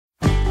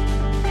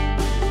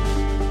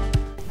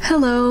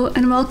Hello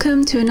and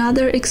welcome to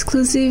another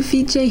exclusive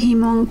VJ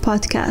Hemong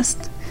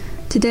podcast.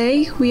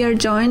 Today we are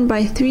joined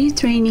by 3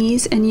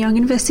 trainees and young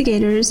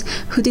investigators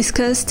who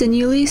discuss the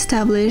newly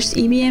established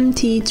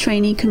EBMT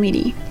Trainee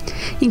Committee,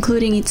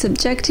 including its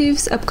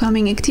objectives,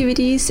 upcoming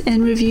activities,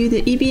 and review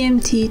the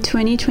EBMT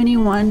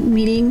 2021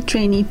 Meeting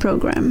Trainee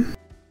Program.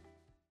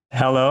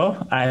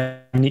 Hello,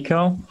 I'm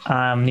Nico.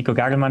 I'm Nico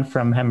Gagelmann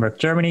from Hamburg,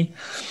 Germany,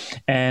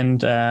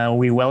 and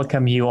we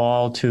welcome you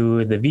all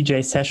to the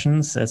VJ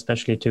sessions,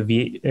 especially to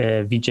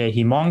VJ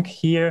Hemong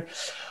here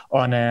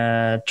on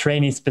a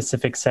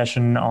trainee-specific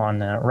session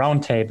on a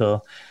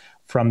roundtable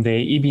from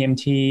the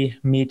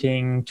EBMT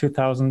meeting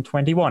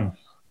 2021.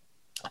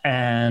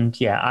 And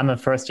yeah, I'm a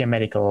first-year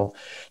medical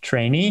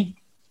trainee,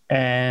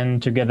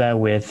 and together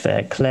with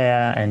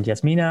Claire and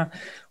Yasmina,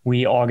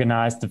 we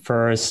organized the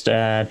first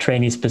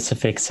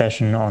trainee-specific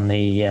session on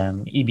the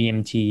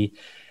EBMT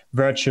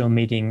virtual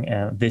meeting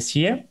this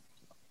year.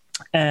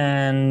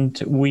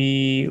 And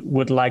we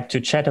would like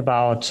to chat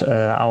about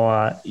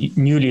our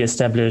newly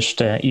established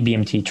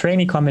EBMT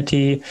trainee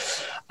committee,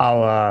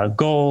 our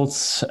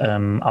goals,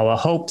 our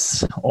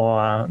hopes,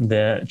 or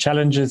the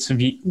challenges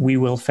we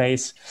will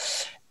face.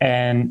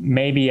 And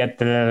maybe at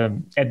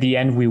the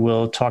end, we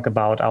will talk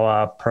about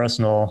our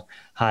personal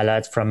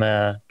highlights from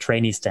a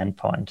trainee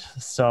standpoint.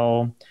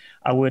 So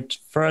I would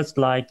first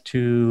like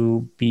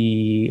to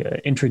be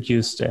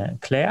introduced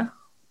Claire.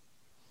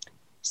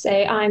 So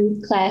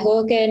I'm Claire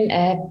Horgan,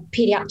 a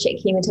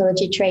paediatric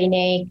haematology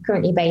trainee,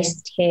 currently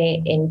based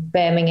here in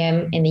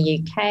Birmingham in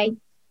the UK,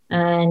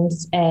 and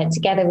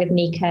together with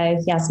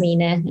Nico,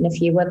 Yasmina, and a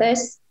few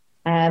others.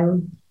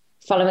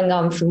 Following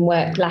on from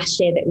work last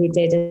year that we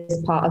did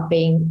as part of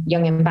being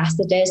Young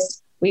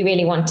Ambassadors, we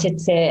really wanted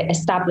to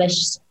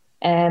establish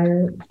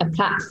a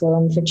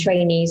platform for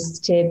trainees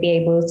to be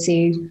able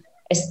to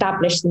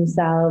establish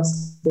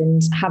themselves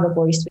and have a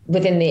voice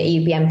within the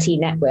EBMT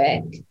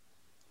network.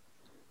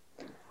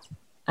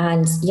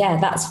 And yeah,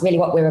 that's really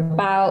what we're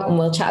about, and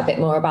we'll chat a bit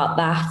more about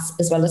that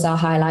as well as our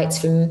highlights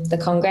from the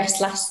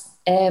Congress last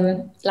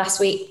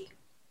week.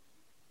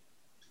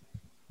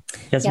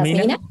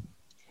 Yasmina?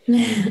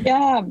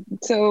 Yeah,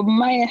 so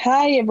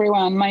hi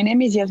everyone. My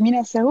name is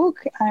Yasmina Sahouk.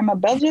 I'm a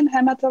Belgian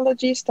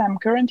hematologist. I'm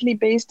currently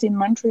based in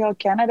Montreal,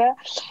 Canada,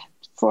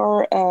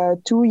 for a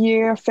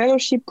 2-year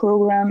fellowship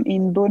program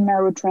in bone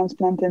marrow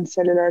transplant and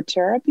cellular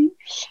therapy,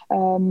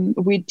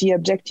 with the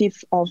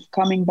objective of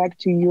coming back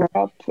to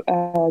Europe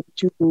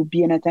to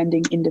be an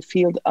attending in the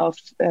field of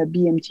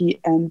BMT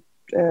and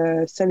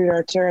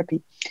cellular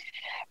therapy.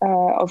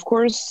 Of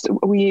course,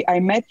 I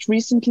met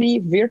recently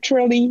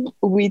virtually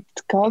with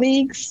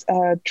colleagues,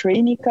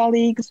 trainee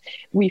colleagues.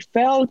 We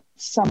felt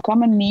some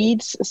common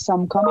needs,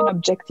 some common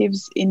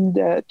objectives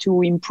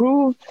to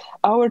improve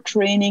our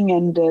training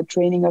and the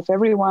training of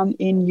everyone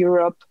in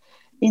Europe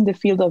in the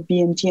field of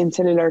BMT and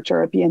cellular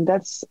therapy. And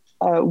that's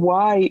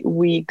why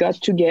we got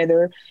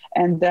together,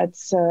 and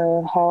that's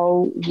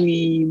how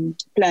we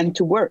plan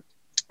to work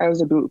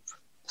as a group.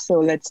 So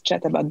let's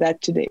chat about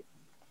that today.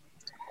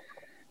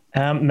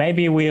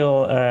 Maybe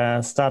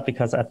we'll start,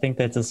 because I think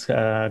that is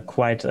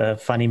quite a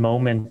funny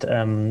moment.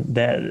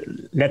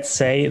 Let's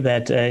say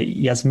that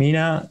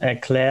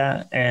Yasmina,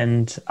 Claire,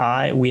 and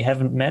we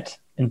haven't met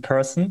in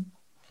person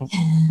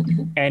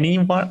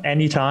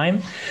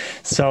anytime.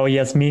 So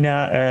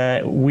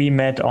Yasmina, we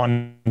met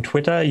on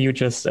Twitter. You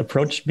just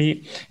approached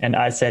me, and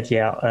I said,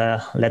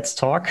 "Yeah, let's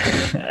talk."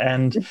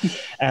 And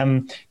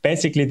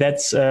basically,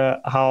 that's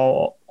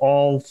how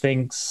all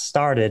things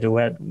started.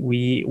 Where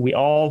we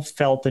all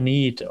felt the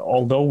need,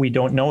 although we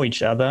don't know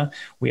each other,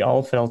 we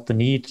all felt the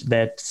need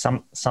that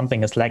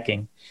something is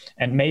lacking,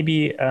 and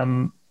maybe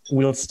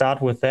we'll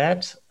start with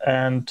that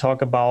and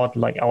talk about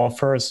like our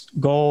first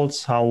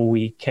goals, how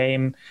we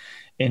came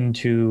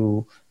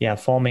into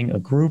forming a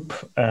group,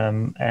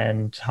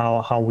 and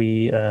how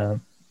we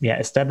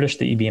established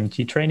the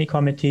EBMT trainee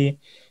committee,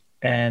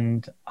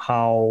 and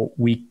how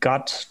we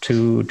got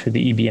to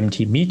the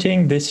EBMT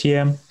meeting this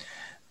year,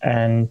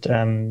 and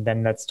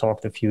then let's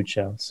talk the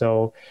future.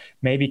 So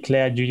maybe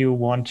Claire, do you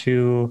want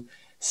to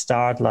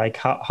start like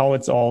how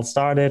it's all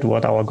started,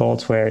 what our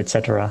goals were,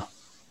 etc.?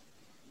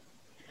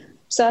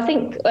 So I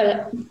think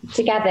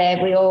together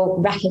we all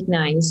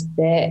recognise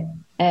that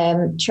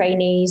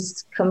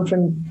trainees come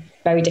from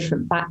very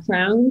different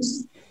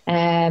backgrounds,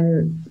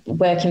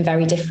 work in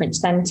very different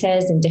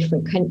centres in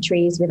different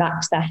countries with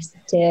access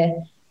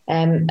to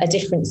a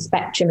different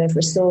spectrum of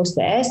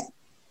resources.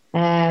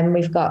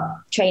 We've got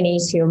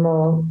trainees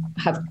who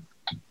have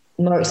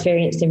more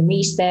experience in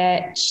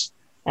research,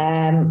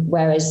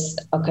 whereas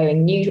are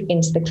going new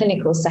into the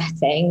clinical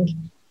setting,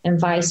 and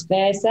vice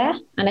versa.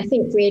 And I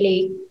think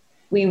really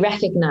we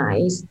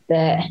recognise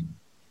that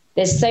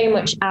there's so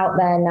much out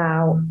there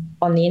now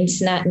on the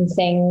internet and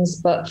things,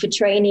 but for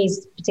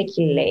trainees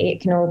particularly,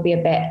 it can all be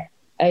a bit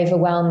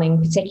overwhelming,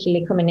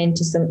 particularly coming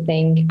into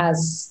something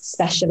as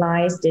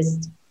specialised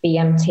as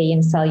BMT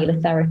and cellular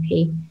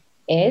therapy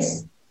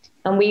is.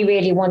 And we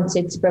really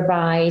wanted to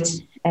provide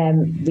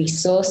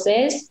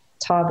resources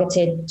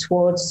targeted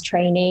towards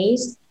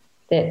trainees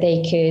that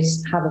they could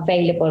have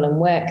available and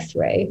work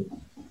through,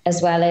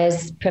 as well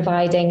as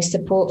providing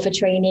support for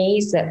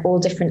trainees at all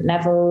different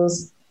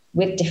levels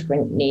with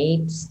different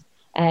needs,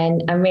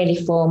 and really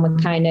form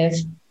a kind of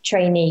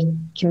trainee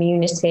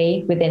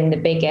community within the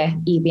bigger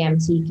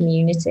EBMT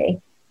community,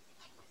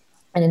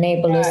 and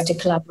enable us to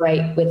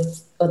collaborate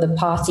with other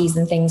parties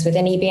and things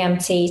within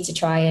EBMT to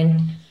try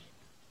and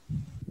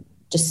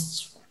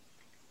just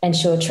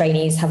ensure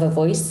trainees have a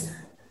voice.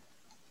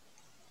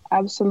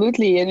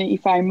 Absolutely. And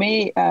if I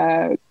may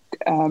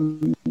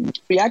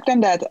react on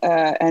that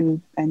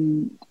and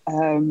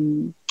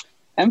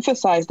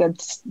emphasize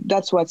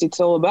that's what it's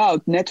all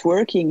about,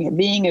 networking,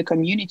 being a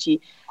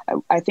community.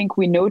 I think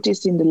we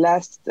noticed in the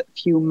last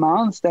few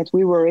months that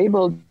we were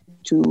able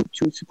to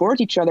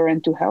support each other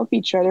and to help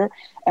each other,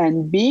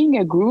 and being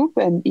a group.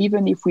 And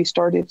even if we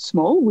started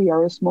small, we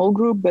are a small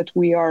group, but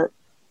we are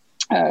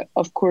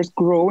of course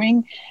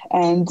growing,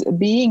 and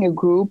being a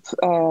group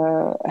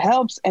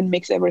helps and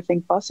makes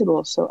everything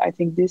possible. So I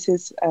think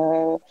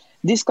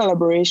this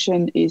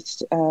collaboration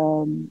is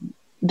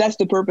that's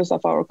the purpose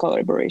of our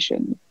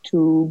collaboration,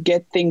 to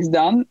get things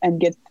done and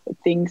get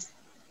things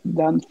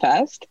done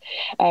fast,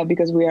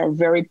 because we are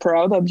very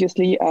proud,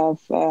 obviously, of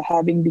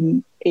having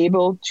been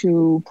able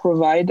to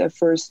provide a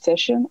first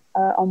session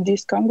on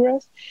this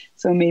Congress.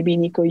 So maybe,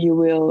 Nico, you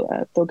will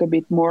talk a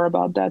bit more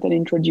about that and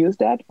introduce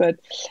that. But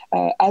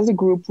as a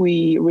group,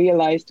 we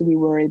realized we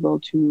were able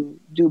to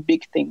do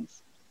big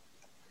things.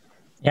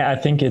 Yeah, I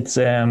think it's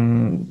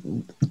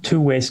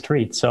two-way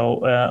street.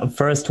 So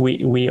first,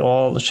 we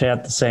all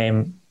shared the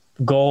same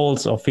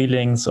goals or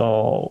feelings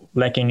or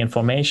lacking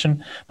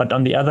information. But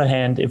on the other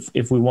hand,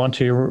 if we want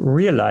to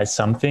realize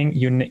something,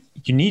 you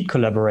need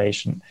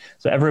collaboration.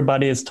 So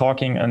everybody is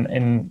talking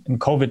in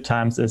COVID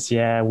times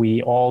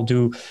we all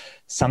do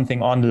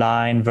something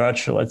online,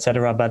 virtual,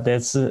 etc. But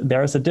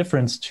there is a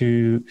difference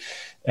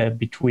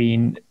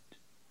between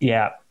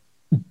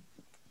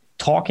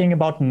talking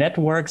about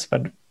networks,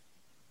 but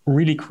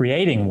really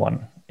creating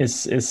one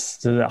is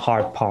the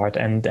hard part.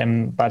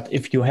 But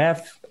if you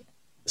have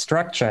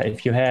structure,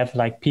 if you have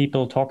like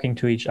people talking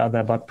to each other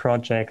about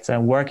projects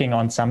and working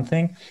on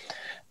something,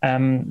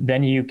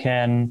 then you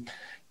can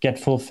get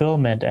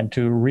fulfillment and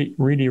to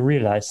really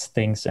realize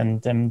things.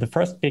 And the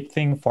first big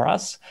thing for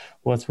us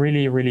was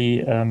really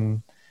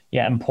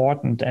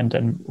important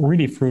and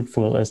really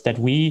fruitful is that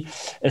we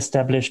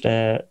established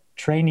a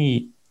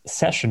trainee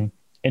session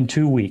in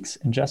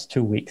just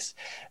 2 weeks.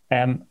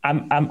 I'm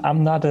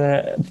not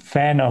a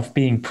fan of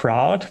being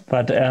proud,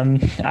 but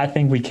I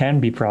think we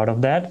can be proud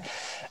of that.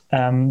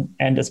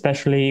 And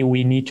especially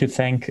we need to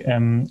thank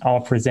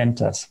our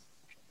presenters,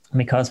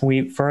 because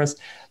we first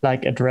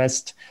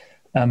addressed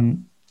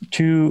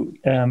two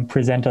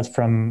presenters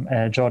from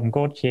Jordan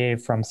Gauthier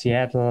from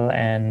Seattle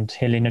and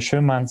Helene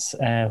Schömans,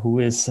 who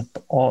is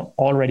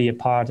already a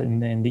part in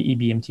the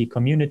EBMT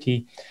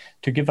community,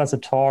 to give us a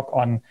talk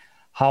on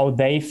how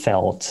they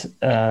felt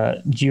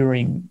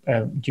during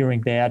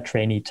their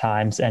trainee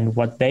times and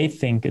what they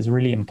think is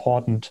really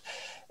important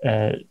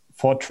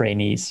for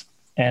trainees.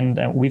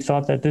 And we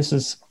thought that this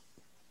is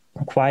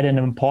quite an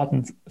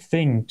important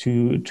thing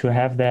to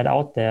have that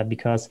out there,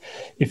 because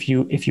if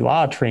you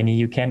are a trainee,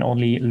 you can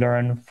only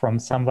learn from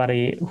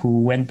somebody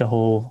who went the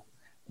whole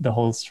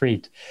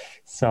street.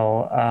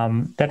 So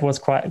that was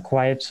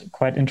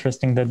quite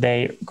interesting that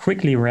they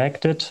quickly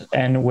reacted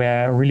and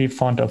were really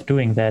fond of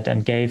doing that,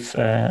 and gave,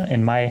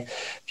 in my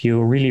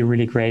view,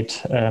 really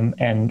great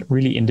and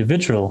really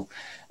individual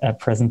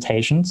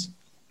presentations.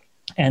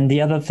 And the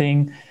other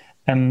thing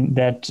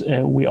that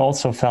we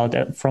also felt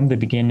from the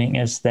beginning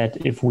is that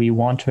if we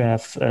want to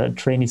have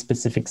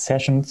trainee-specific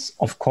sessions,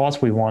 of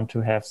course we want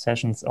to have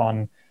sessions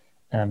on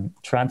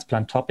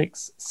transplant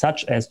topics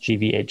such as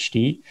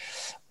GVHD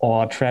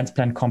or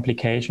transplant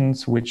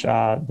complications, which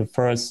are the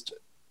first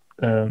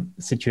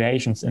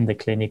situations in the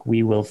clinic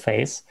we will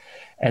face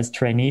as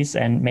trainees.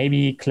 And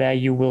maybe, Claire,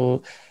 you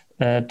will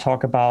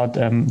talk about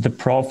the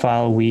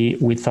profile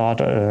we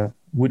thought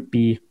would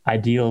be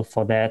ideal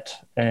for that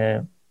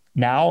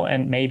now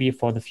and maybe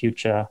for the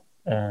future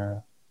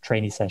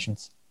trainee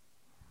sessions.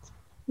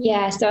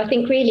 Yeah, so I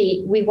think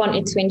really we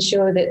wanted to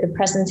ensure that the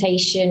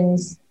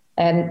presentations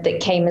that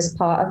came as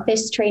part of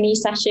this trainee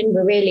session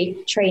were really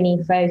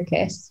trainee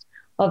focused.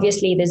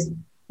 Obviously, there's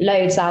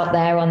loads out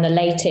there on the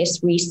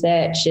latest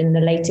research and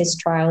the latest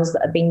trials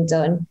that are being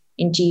done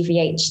in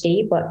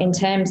GVHD, but in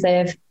terms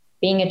of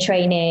being a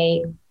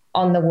trainee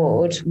on the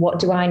ward, what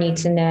do I need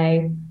to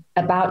know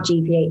about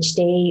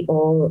GVHD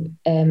or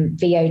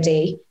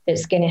VOD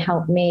that's going to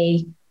help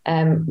me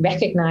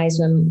recognize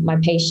when my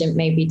patient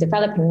may be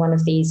developing one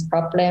of these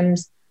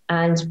problems,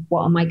 and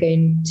what am I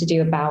going to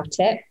do about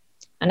it?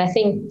 And I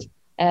think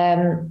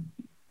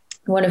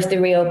one of the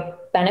real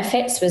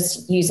benefits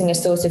was using a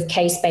sort of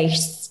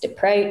case-based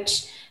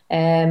approach,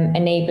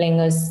 enabling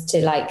us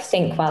to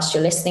think whilst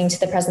you're listening to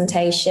the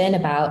presentation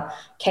about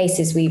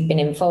cases we've been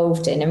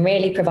involved in, and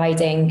really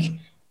providing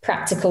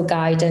practical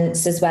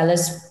guidance as well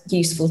as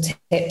useful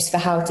tips for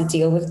how to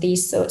deal with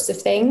these sorts of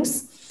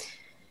things.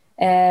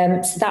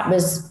 So that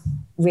was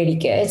really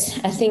good.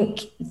 I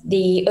think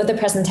the other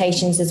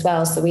presentations as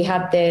well. So we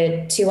had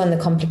the two on the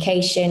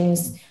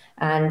complications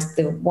and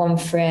the one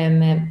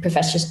from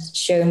Professor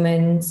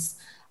Showmans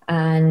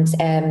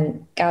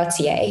and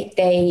Gautier.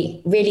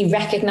 They really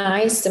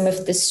recognised some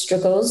of the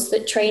struggles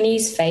that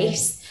trainees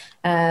face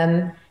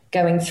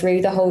going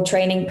through the whole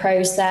training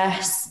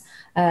process.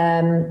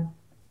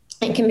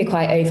 It can be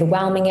quite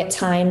overwhelming at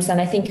times.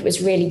 And I think it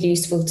was really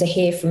useful to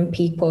hear from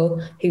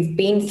people who've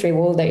been through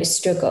all those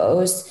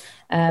struggles,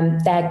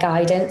 their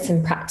guidance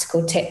and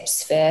practical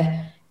tips for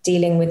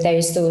dealing with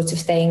those sort of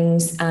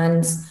things.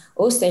 And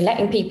also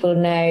letting people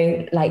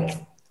know, like,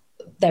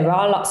 there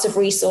are lots of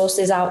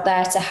resources out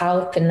there to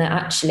help, and that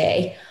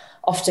actually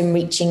often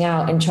reaching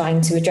out and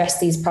trying to address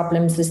these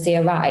problems as they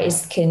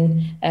arise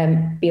can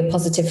be a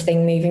positive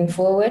thing moving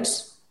forward.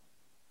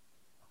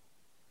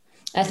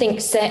 I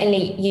think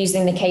certainly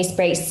using the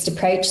case-based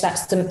approach,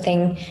 that's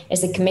something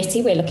as a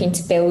committee we're looking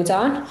to build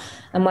on.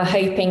 And we're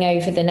hoping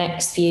over the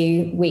next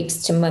few weeks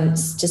to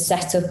months to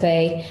set up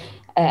a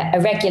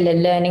regular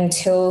learning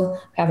tool.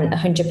 We haven't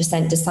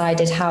 100%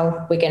 decided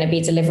how we're going to be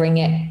delivering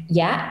it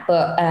yet,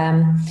 but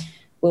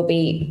we'll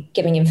be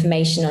giving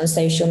information on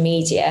social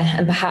media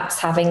and perhaps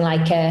having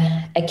like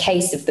a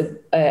case of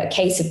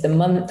the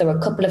month or a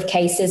couple of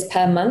cases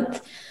per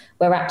month,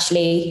 where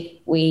actually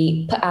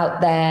we put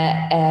out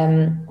there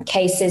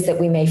cases that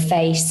we may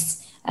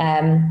face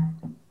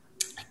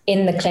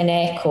in the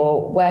clinic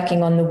or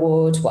working on the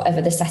ward,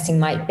 whatever the setting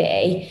might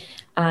be,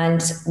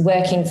 and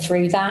working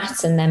through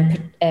that, and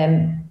then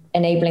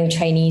enabling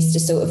trainees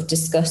to sort of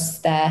discuss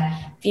their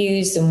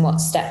views and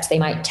what steps they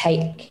might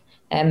take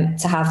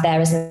to have there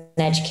as an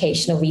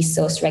educational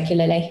resource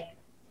regularly.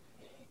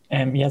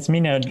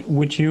 Yasmina,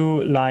 would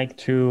you like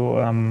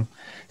to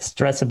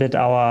stress a bit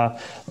our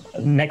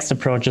next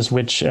approaches,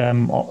 which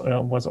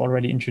was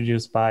already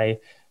introduced by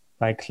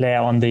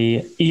Claire on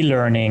the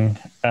e-learning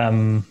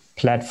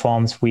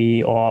platforms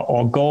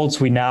or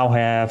goals we now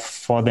have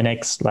for the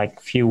next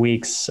few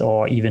weeks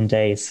or even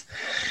days?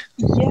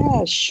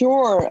 Yeah,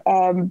 sure.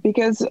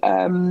 Because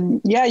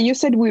you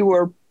said we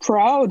were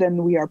proud,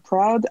 and we are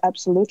proud,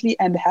 absolutely,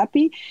 and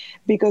happy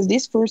because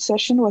this first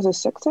session was a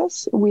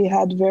success. We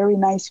had very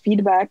nice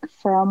feedback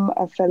from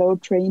fellow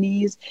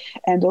trainees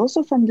and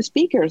also from the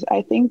speakers.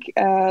 I think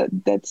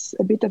that's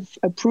a bit of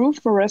a proof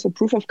for us, a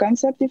proof of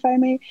concept, if I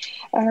may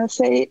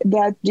say,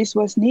 that this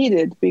was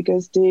needed,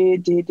 because they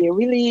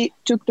really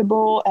took the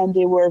ball and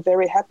they were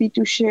very happy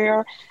to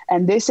share.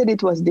 And they said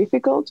it was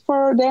difficult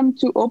for them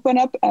to open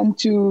up and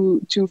to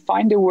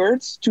find the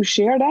words to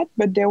share that,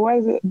 but they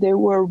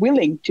were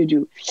willing to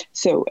do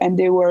so, and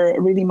they were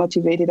really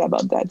motivated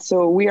about that.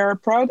 So we are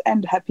proud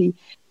and happy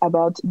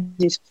about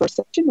this first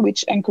session,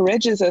 which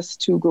encourages us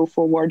to go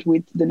forward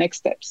with the next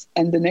steps.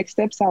 And the next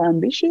steps are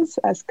ambitious,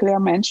 as Claire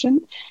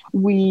mentioned.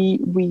 We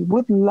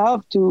would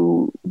love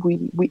to.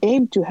 We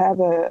aim to have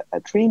a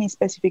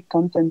trainee-specific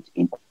content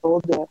in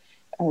all the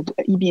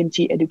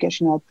EBMT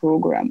educational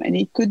program, and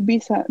it could be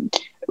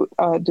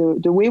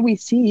the way we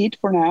see it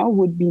for now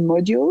would be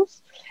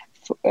modules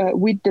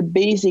with the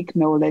basic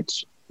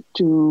knowledge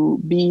to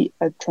be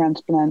a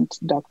transplant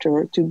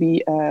doctor, to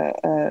be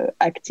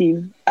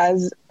active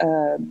as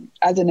an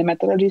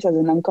hematologist, as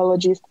an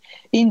oncologist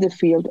in the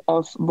field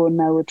of bone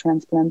marrow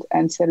transplant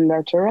and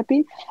cellular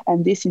therapy.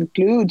 And this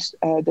includes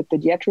the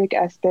pediatric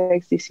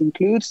aspects, this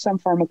includes some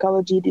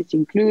pharmacology, this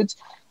includes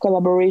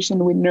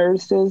collaboration with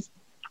nurses.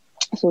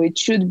 So it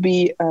should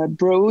be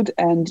broad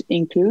and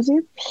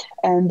inclusive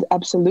and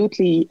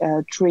absolutely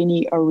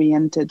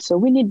trainee-oriented. So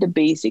we need the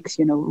basics,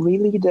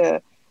 really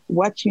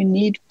what you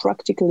need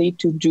practically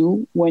to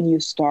do when you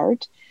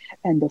start.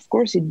 And of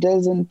course, it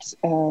doesn't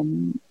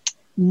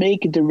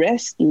make the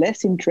rest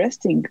less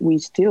interesting. We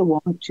still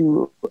want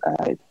to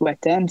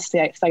attend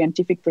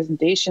scientific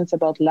presentations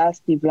about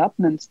last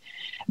developments.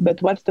 But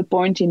what's the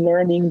point in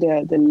learning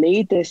the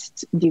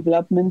latest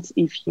developments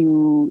if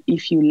you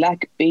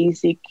lack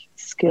basic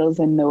skills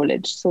and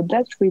knowledge? So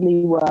that's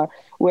really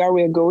where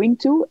we're going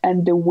to.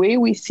 And the way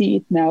we see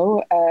it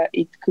now,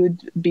 it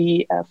could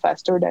be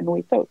faster than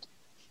we thought.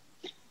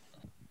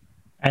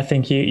 I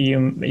think you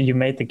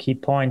made the key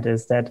point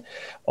is that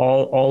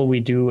all we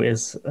do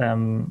is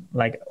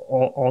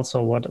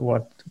also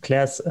what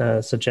Claire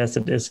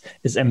suggested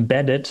is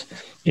embedded.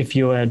 If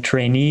you're a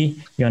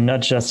trainee, you're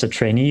not just a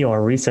trainee or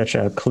a researcher,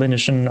 a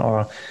clinician,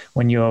 or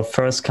when you're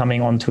first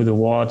coming onto the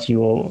ward,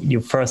 you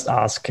first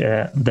ask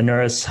the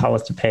nurse, how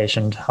is the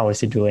patient, how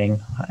is he doing,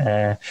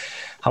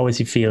 how is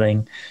he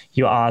feeling?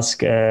 You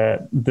ask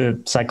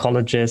the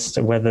psychologist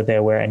whether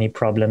there were any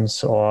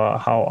problems, or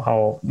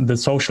how the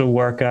social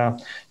worker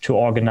to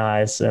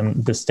organize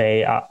the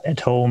stay at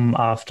home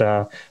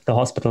after the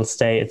hospital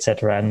stay,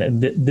 etc.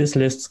 And this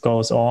list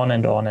goes on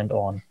and on and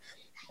on.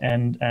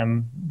 And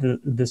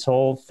this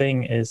whole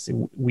thing is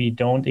we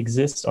don't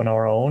exist on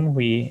our own.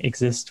 We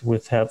exist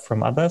with help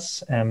from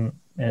others.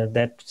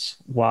 That's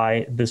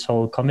why this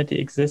whole committee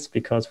exists,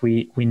 because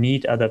we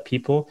need other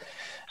people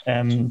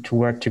to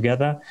work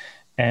together.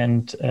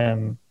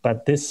 And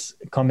but this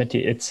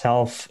committee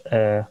itself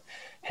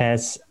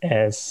has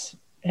as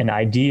an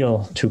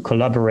ideal to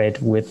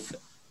collaborate with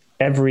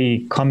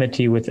every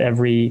committee, with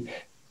every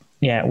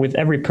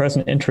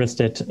person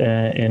interested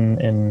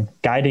in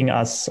guiding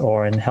us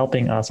or in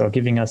helping us or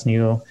giving us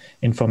new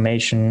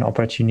information,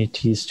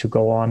 opportunities to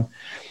go on.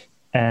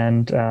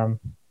 And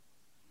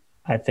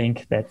I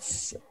think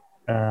that's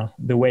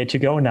the way to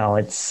go now.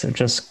 It's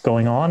just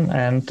going on,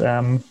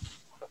 and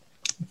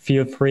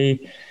feel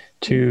free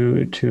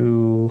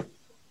to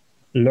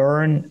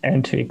learn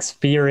and to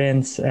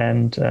experience,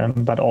 and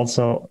but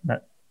also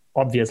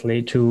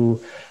obviously to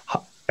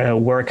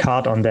work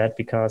hard on that,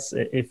 because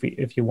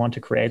if you want to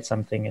create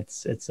something,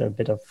 it's a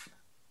bit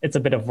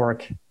of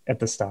work at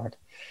the start.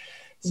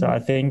 So I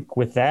think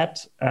with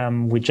that,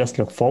 we just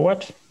look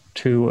forward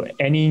to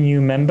any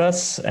new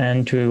members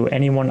and to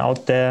anyone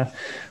out there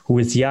who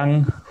is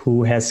young,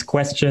 who has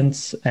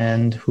questions,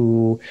 and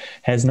who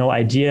has no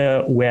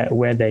idea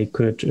where they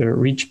could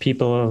reach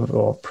people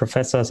or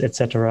professors,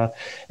 etc.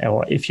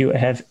 Or if you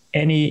have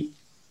any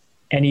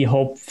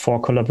hope for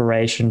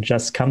collaboration,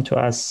 just come to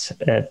us,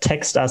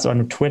 text us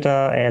on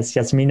Twitter, as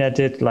Jasmina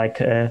did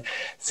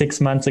 6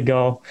 months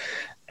ago.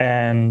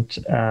 And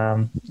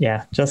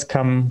just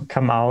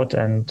come out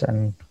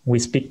and we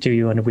speak to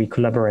you and we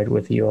collaborate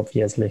with you,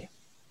 obviously.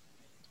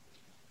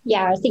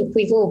 Yeah, I think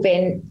we've all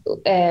been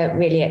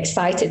really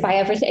excited by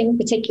everything,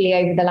 particularly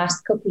over the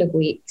last couple of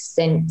weeks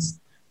since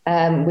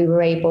we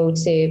were able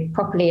to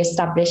properly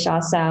establish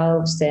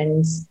ourselves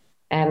and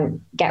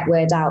get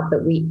word out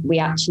that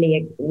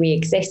we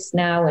exist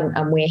now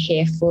and we're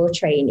here for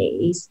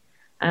trainees.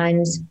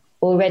 And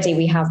already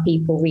we have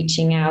people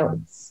reaching out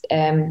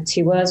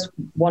to us,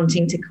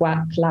 wanting to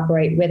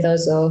collaborate with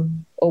us or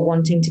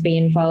wanting to be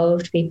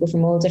involved, people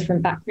from all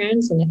different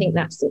backgrounds. And I think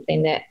that's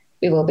something that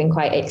we've all been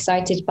quite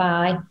excited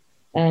by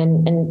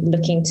and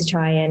looking to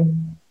try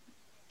and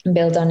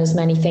build on as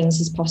many things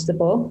as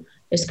possible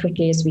as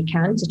quickly as we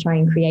can to try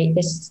and create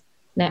this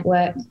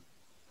network.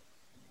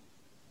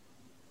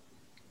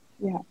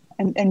 Yeah,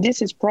 and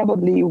this is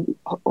probably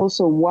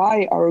also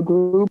why our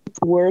group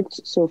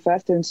worked so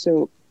fast and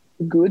so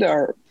good,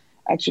 or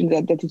actually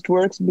that it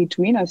works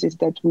between us, is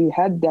that we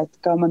had that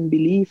common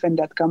belief and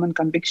that common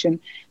conviction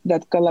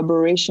that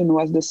collaboration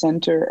was the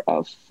center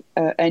of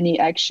any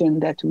action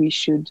that we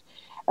should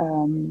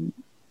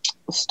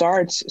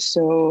start.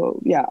 So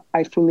yeah,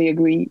 I fully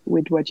agree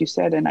with what you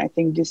said, and I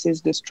think this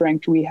is the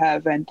strength we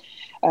have, and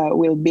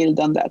we'll build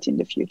on that in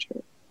the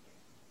future.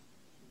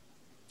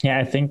 Yeah,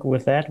 I think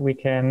with that we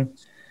can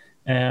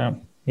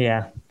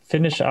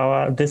finish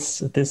our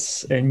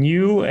this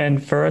new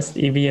and first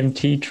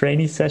EBMT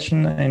trainee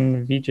session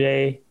in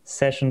VJ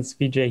Sessions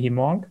VJ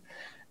Hemong.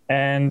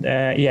 And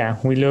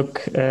we look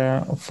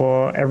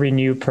for every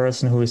new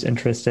person who is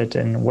interested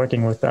in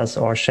working with us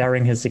or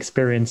sharing his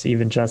experience.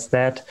 Even just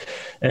that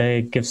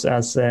gives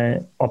us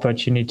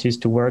opportunities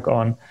to work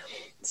on.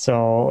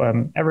 So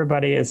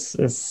everybody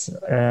is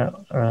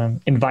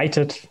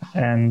invited,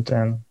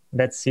 and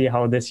let's see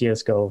how this year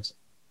goes.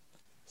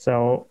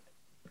 So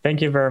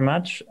thank you very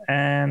much,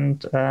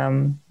 and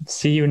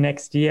see you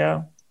next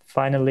year,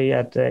 finally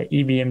at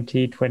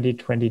EBMT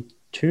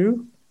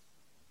 2022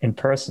 in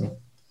person,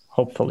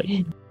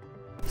 hopefully.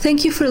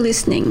 Thank you for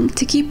listening.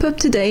 To keep up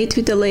to date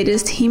with the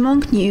latest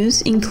Hemong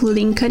news,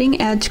 including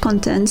cutting-edge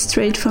content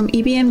straight from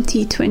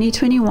EBMT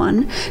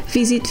 2021,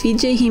 visit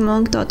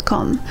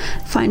vjhemong.com.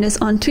 Find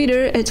us on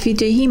Twitter at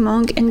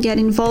vjhemong and get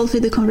involved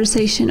with the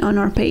conversation on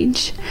our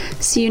page.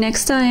 See you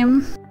next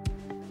time!